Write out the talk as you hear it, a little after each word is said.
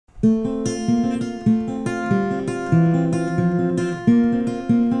Welcome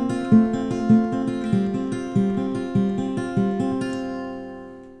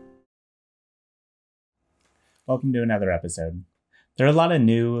to another episode. There are a lot of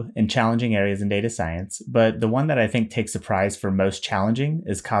new and challenging areas in data science, but the one that I think takes the prize for most challenging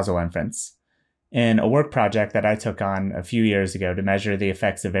is causal inference. In a work project that I took on a few years ago to measure the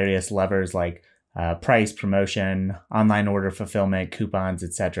effects of various levers like price, promotion, online order fulfillment, coupons,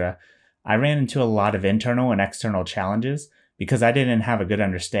 etc., I ran into a lot of internal and external challenges because I didn't have a good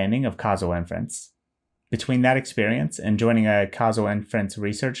understanding of causal inference. Between that experience and joining a causal inference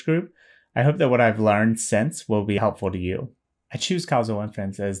research group, I hope that what I've learned since will be helpful to you. I choose causal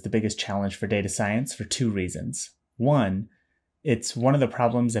inference as the biggest challenge for data science for two reasons. One, it's one of the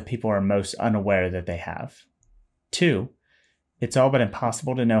problems that people are most unaware that they have. Two, it's all but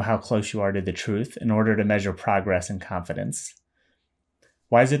impossible to know how close you are to the truth in order to measure progress and confidence.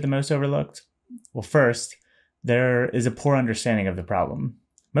 Why is it the most overlooked? Well, first, there is a poor understanding of the problem.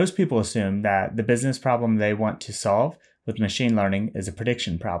 Most people assume that the business problem they want to solve with machine learning is a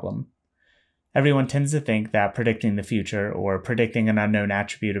prediction problem. Everyone tends to think that predicting the future or predicting an unknown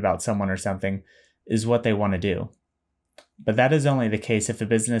attribute about someone or something is what they want to do. But that is only the case if the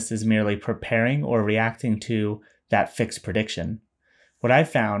business is merely preparing or reacting to that fixed prediction. What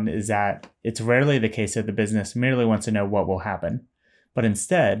I've found is that it's rarely the case that the business merely wants to know what will happen, but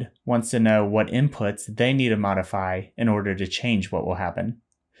instead wants to know what inputs they need to modify in order to change what will happen.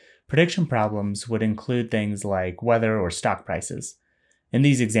 Prediction problems would include things like weather or stock prices. In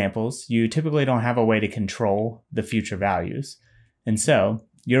these examples, you typically don't have a way to control the future values. And so,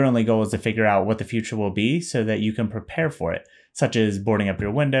 your only goal is to figure out what the future will be so that you can prepare for it, such as boarding up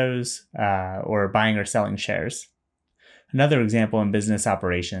your windows or buying or selling shares. Another example in business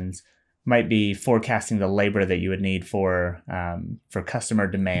operations might be forecasting the labor that you would need for customer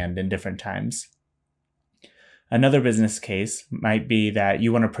demand in different times. Another business case might be that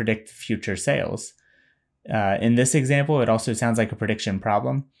you want to predict future sales. In this example, it also sounds like a prediction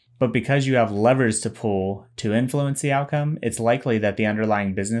problem, but because you have levers to pull to influence the outcome, it's likely that the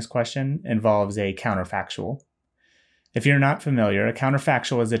underlying business question involves a counterfactual. If you're not familiar, a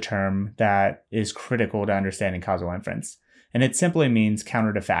counterfactual is a term that is critical to understanding causal inference, and it simply means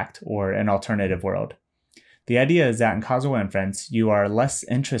counter to fact or an alternative world. The idea is that in causal inference, you are less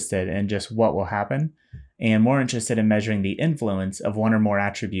interested in just what will happen and more interested in measuring the influence of one or more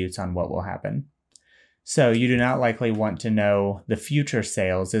attributes on what will happen. So you do not likely want to know the future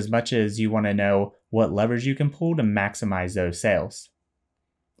sales as much as you want to know what levers you can pull to maximize those sales.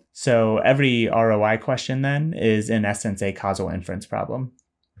 So every ROI question then is in essence a causal inference problem,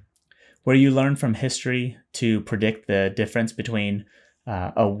 where you learn from history to predict the difference between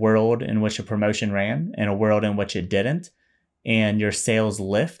a world in which a promotion ran and a world in which it didn't, and your sales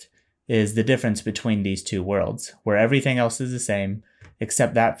lift is the difference between these two worlds, where everything else is the same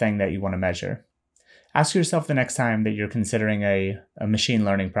except that thing that you want to measure. Ask yourself the next time that you're considering a machine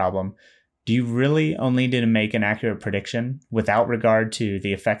learning problem, do you really only need to make an accurate prediction without regard to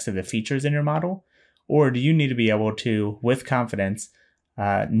the effects of the features in your model? Or do you need to be able to, with confidence,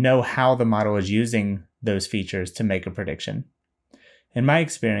 know how the model is using those features to make a prediction? In my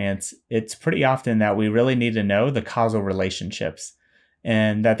experience, it's pretty often that we really need to know the causal relationships,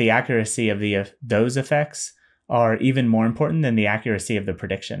 and that the accuracy of those effects are even more important than the accuracy of the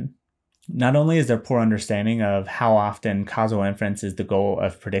prediction. Not only is there poor understanding of how often causal inference is the goal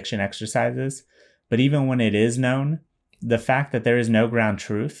of prediction exercises, but even when it is known, the fact that there is no ground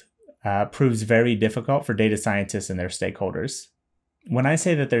truth proves very difficult for data scientists and their stakeholders. When I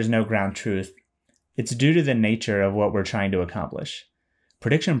say that there's no ground truth, it's due to the nature of what we're trying to accomplish.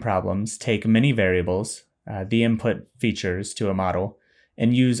 Prediction problems take many variables, the input features to a model,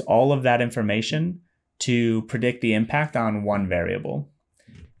 and use all of that information to predict the impact on one variable.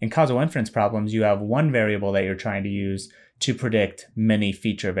 In causal inference problems, you have one variable that you're trying to use to predict many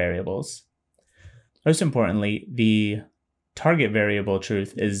feature variables. Most importantly, the target variable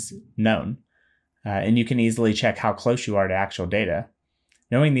truth is known, and you can easily check how close you are to actual data.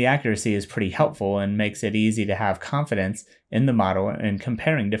 Knowing the accuracy is pretty helpful and makes it easy to have confidence in the model and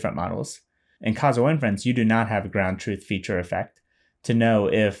comparing different models. In causal inference, you do not have a ground truth feature effect to know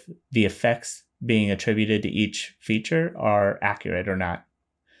if the effects being attributed to each feature are accurate or not.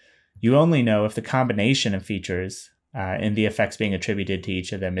 You only know if the combination of features and the effects being attributed to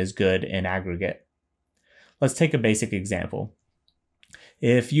each of them is good in aggregate. Let's take a basic example.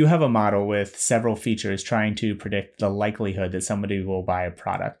 If you have a model with several features trying to predict the likelihood that somebody will buy a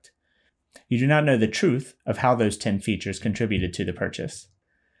product, you do not know the truth of how those 10 features contributed to the purchase.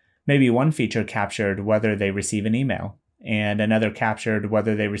 Maybe one feature captured whether they receive an email, and another captured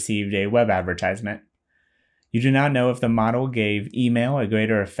whether they received a web advertisement. You do not know if the model gave email a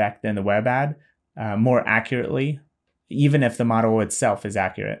greater effect than the web ad more accurately, even if the model itself is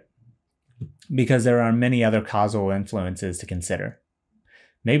accurate, because there are many other causal influences to consider.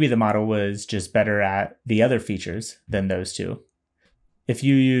 Maybe the model was just better at the other features than those two. If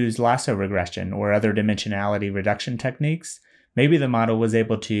you use lasso regression or other dimensionality reduction techniques, maybe the model was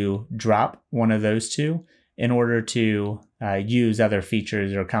able to drop one of those two in order to use other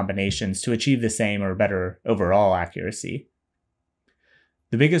features or combinations to achieve the same or better overall accuracy.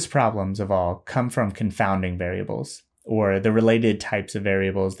 The biggest problems of all come from confounding variables, or the related types of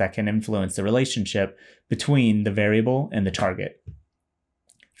variables that can influence the relationship between the variable and the target.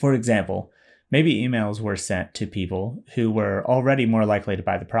 For example, maybe emails were sent to people who were already more likely to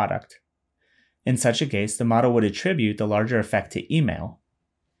buy the product. In such a case, the model would attribute the larger effect to email.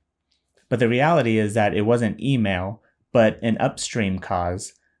 But the reality is that it wasn't email, but an upstream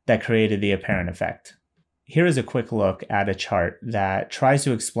cause that created the apparent effect. Here is a quick look at a chart that tries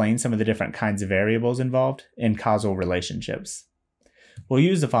to explain some of the different kinds of variables involved in causal relationships. We'll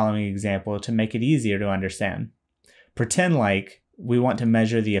use the following example to make it easier to understand. Pretend like we want to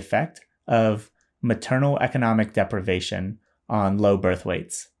measure the effect of maternal economic deprivation on low birth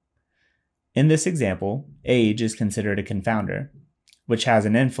weights. In this example, age is considered a confounder, which has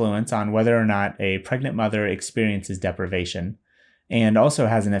an influence on whether or not a pregnant mother experiences deprivation, and also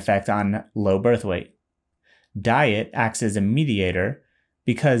has an effect on low birth weight. Diet acts as a mediator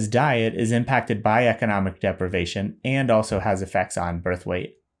because diet is impacted by economic deprivation and also has effects on birth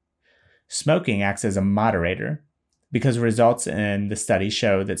weight. Smoking acts as a moderator because results in the study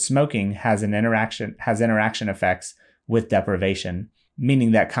show that smoking has interaction effects with deprivation,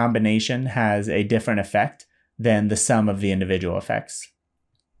 meaning that combination has a different effect than the sum of the individual effects.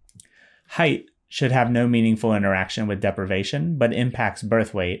 Height should have no meaningful interaction with deprivation, but impacts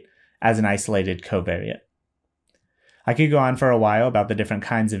birth weight as an isolated covariate. I could go on for a while about the different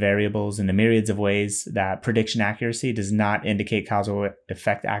kinds of variables and the myriads of ways that prediction accuracy does not indicate causal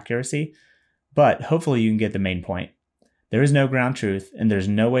effect accuracy, but hopefully you can get the main point. There is no ground truth, and there's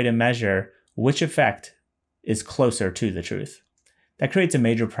no way to measure which effect is closer to the truth. That creates a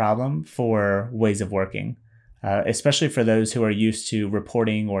major problem for ways of working, especially for those who are used to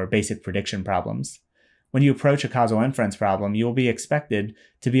reporting or basic prediction problems. When you approach a causal inference problem, you will be expected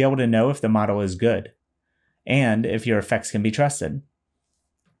to be able to know if the model is good and if your effects can be trusted.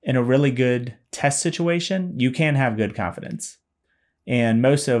 In a really good test situation, you can have good confidence. And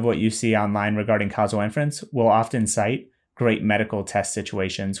most of what you see online regarding causal inference will often cite great medical test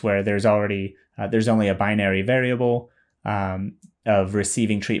situations where there's only a binary variable of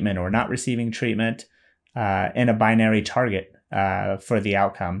receiving treatment or not receiving treatment, and a binary target for the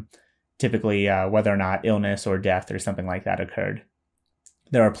outcome, typically whether or not illness or death or something like that occurred.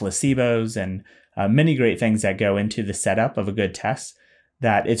 There are placebos and many great things that go into the setup of a good test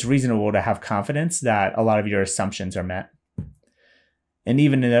that it's reasonable to have confidence that a lot of your assumptions are met. And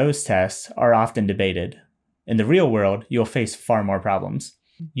even those tests are often debated. In the real world, you'll face far more problems.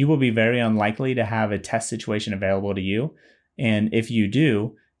 You will be very unlikely to have a test situation available to you, and if you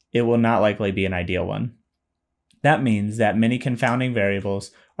do, it will not likely be an ideal one. That means that many confounding variables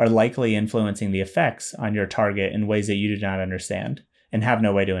are likely influencing the effects on your target in ways that you do not understand and have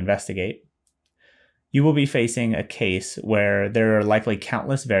no way to investigate. You will be facing a case where there are likely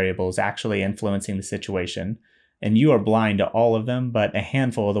countless variables actually influencing the situation, and you are blind to all of them but a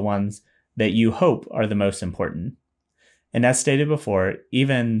handful of the ones that you hope are the most important. And as stated before,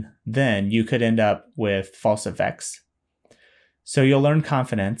 even then you could end up with false effects. So you'll learn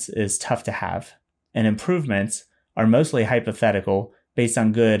confidence is tough to have, and improvements are mostly hypothetical based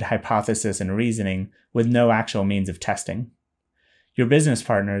on good hypothesis and reasoning with no actual means of testing. Your business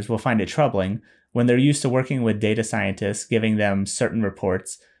partners will find it troubling when they're used to working with data scientists giving them certain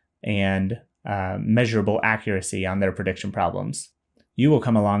reports and measurable accuracy on their prediction problems. You will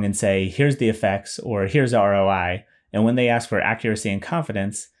come along and say, here's the effects, or here's the ROI, and when they ask for accuracy and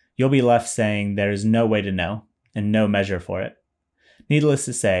confidence, you'll be left saying there's no way to know and no measure for it. Needless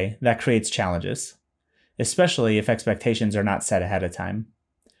to say, that creates challenges, especially if expectations are not set ahead of time.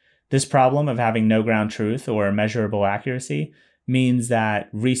 This problem of having no ground truth or measurable accuracy means that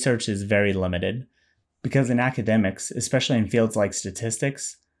research is very limited, because in academics, especially in fields like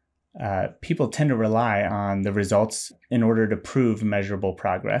statistics, people tend to rely on the results in order to prove measurable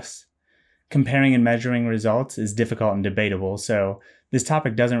progress. Comparing and measuring results is difficult and debatable, so this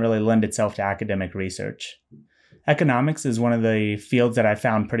topic doesn't really lend itself to academic research. Economics is one of the fields that I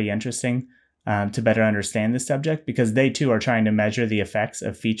found pretty interesting to better understand this subject, because they too are trying to measure the effects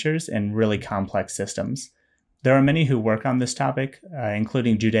of features in really complex systems. There are many who work on this topic,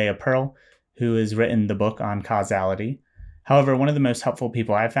 including Judea Pearl, who has written the book on causality. However, one of the most helpful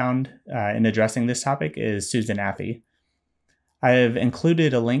people I've found in addressing this topic is Susan Athey. I have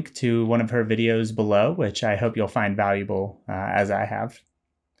included a link to one of her videos below, which I hope you'll find valuable as I have.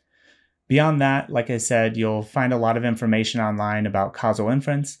 Beyond that, like I said, you'll find a lot of information online about causal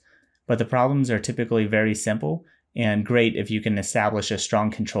inference, but the problems are typically very simple and great if you can establish a strong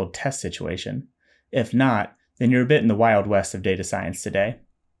controlled test situation. If not, then you're a bit in the Wild West of data science today.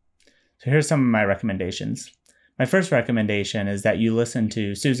 So here's some of my recommendations. My first recommendation is that you listen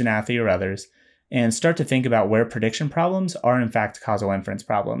to Susan Athey or others and start to think about where prediction problems are in fact causal inference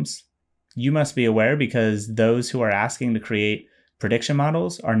problems. You must be aware because those who are asking to create prediction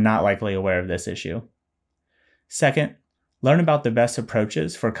models are not likely aware of this issue. Second, learn about the best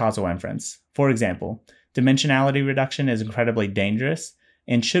approaches for causal inference. For example, dimensionality reduction is incredibly dangerous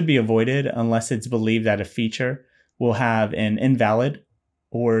and should be avoided unless it's believed that a feature will have an invalid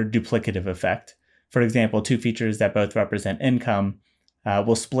or duplicative effect. For example, two features that both represent income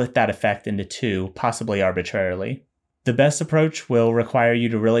will split that effect into two, possibly arbitrarily. The best approach will require you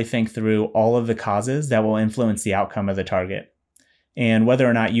to really think through all of the causes that will influence the outcome of the target, and whether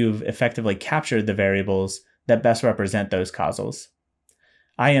or not you've effectively captured the variables that best represent those causals.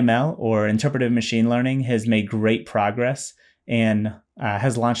 IML, or interpretive machine learning, has made great progress and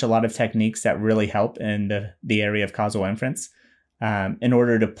has launched a lot of techniques that really help in the area of causal inference in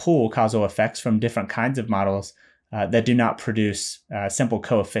order to pull causal effects from different kinds of models that do not produce simple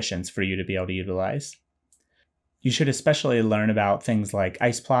coefficients for you to be able to utilize. You should especially learn about things like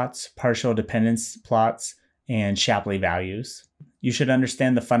ice plots, partial dependence plots, and Shapley values. You should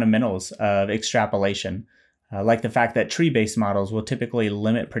understand the fundamentals of extrapolation, like the fact that tree-based models will typically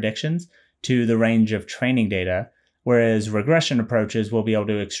limit predictions to the range of training data, whereas regression approaches will be able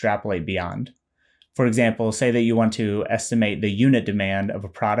to extrapolate beyond. For example, say that you want to estimate the unit demand of a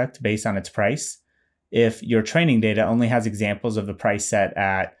product based on its price. If your training data only has examples of the price set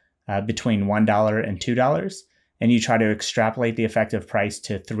at between $1 and $2, and you try to extrapolate the effective price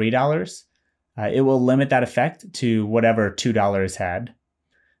to $3, it will limit that effect to whatever $2 had.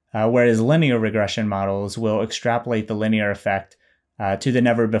 Whereas linear regression models will extrapolate the linear effect to the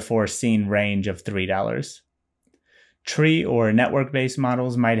never before seen range of $3. Tree or network-based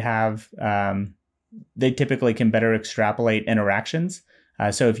models might have, they typically can better extrapolate interactions.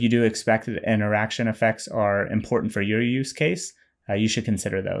 So if you do expect that interaction effects are important for your use case, you should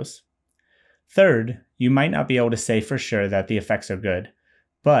consider those. Third, you might not be able to say for sure that the effects are good,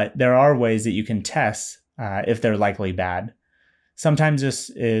 but there are ways that you can test if they're likely bad. Sometimes this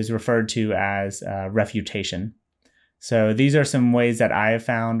is referred to as refutation. So these are some ways that I have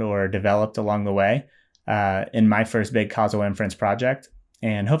found or developed along the way in my first big causal inference project,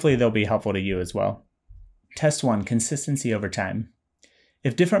 and hopefully they'll be helpful to you as well. Test 1, consistency over time.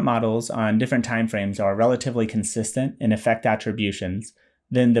 If different models on different timeframes are relatively consistent in effect attributions,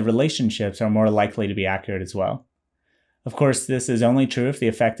 then the relationships are more likely to be accurate as well. Of course, this is only true if the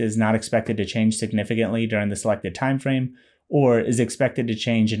effect is not expected to change significantly during the selected timeframe, or is expected to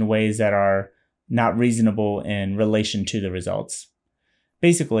change in ways that are not reasonable in relation to the results.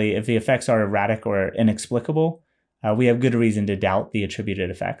 Basically, if the effects are erratic or inexplicable, we have good reason to doubt the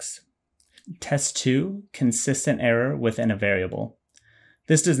attributed effects. Test 2, consistent error within a variable.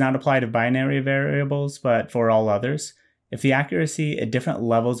 This does not apply to binary variables, but for all others. If the accuracy at different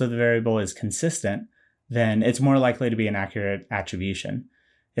levels of the variable is consistent, then it's more likely to be an accurate attribution.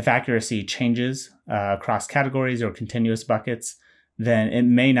 If accuracy changes across categories or continuous buckets, then it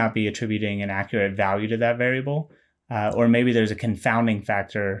may not be attributing an accurate value to that variable, or maybe there's a confounding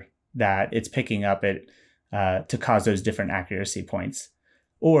factor that it's picking up to cause those different accuracy points.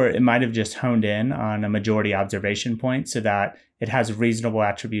 Or it might have just honed in on a majority observation point so that it has reasonable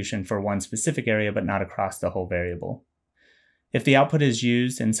attribution for one specific area, but not across the whole variable. If the output is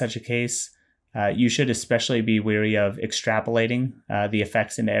used in such a case, you should especially be wary of extrapolating the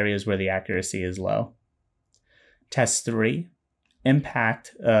effects into areas where the accuracy is low. Test 3,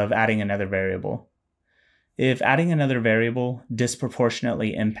 impact of adding another variable. If adding another variable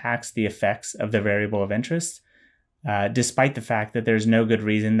disproportionately impacts the effects of the variable of interest, despite the fact that there's no good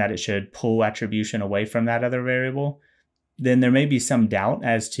reason that it should pull attribution away from that other variable, then there may be some doubt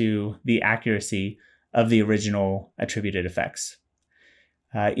as to the accuracy of the original attributed effects.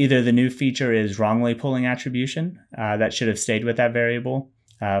 Either the new feature is wrongly pulling attribution that should have stayed with that variable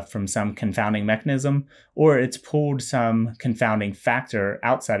from some confounding mechanism, or it's pulled some confounding factor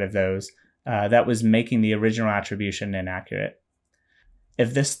outside of those that was making the original attribution inaccurate.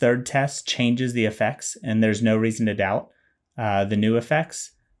 If this third test changes the effects and there's no reason to doubt the new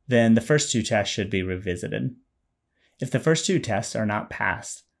effects, then the first two tests should be revisited. If the first two tests are not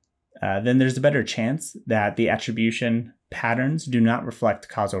passed, then there's a better chance that the attribution patterns do not reflect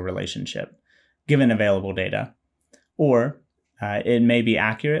causal relationship, given available data. Or it may be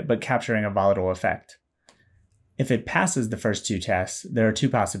accurate, but capturing a volatile effect. If it passes the first two tests, there are two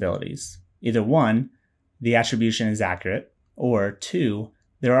possibilities. Either one, the attribution is accurate, or two,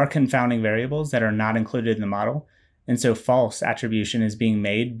 there are confounding variables that are not included in the model, and so false attribution is being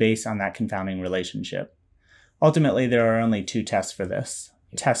made based on that confounding relationship. Ultimately, there are only two tests for this.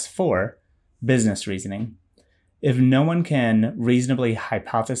 Test 4, business reasoning. If no one can reasonably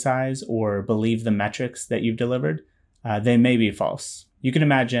hypothesize or believe the metrics that you've delivered, they may be false. You can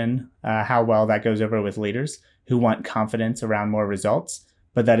imagine how well that goes over with leaders who want confidence around more results,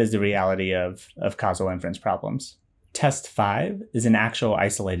 but that is the reality of causal inference problems. Test 5 is an actual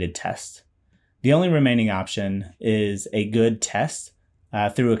isolated test. The only remaining option is a good test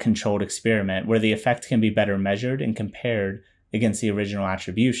through a controlled experiment where the effect can be better measured and compared against the original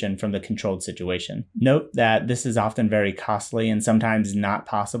attribution from the controlled situation. Note that this is often very costly and sometimes not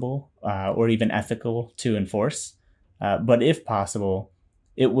possible or even ethical to enforce, but if possible,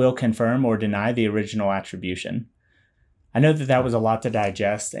 it will confirm or deny the original attribution. I know that was a lot to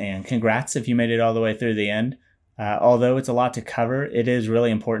digest, and congrats if you made it all the way through the end. Although it's a lot to cover, it is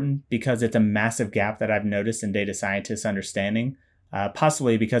really important because it's a massive gap that I've noticed in data scientists' understanding,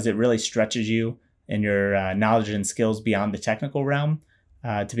 possibly because it really stretches you in your knowledge and skills beyond the technical realm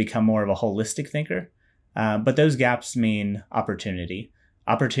to become more of a holistic thinker. But those gaps mean opportunity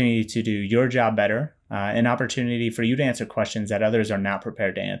to do your job better, an opportunity for you to answer questions that others are not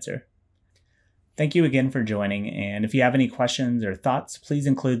prepared to answer. Thank you again for joining, and if you have any questions or thoughts, please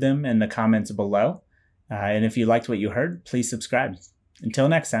include them in the comments below. And if you liked what you heard, please subscribe. Until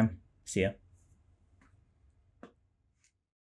next time, see ya.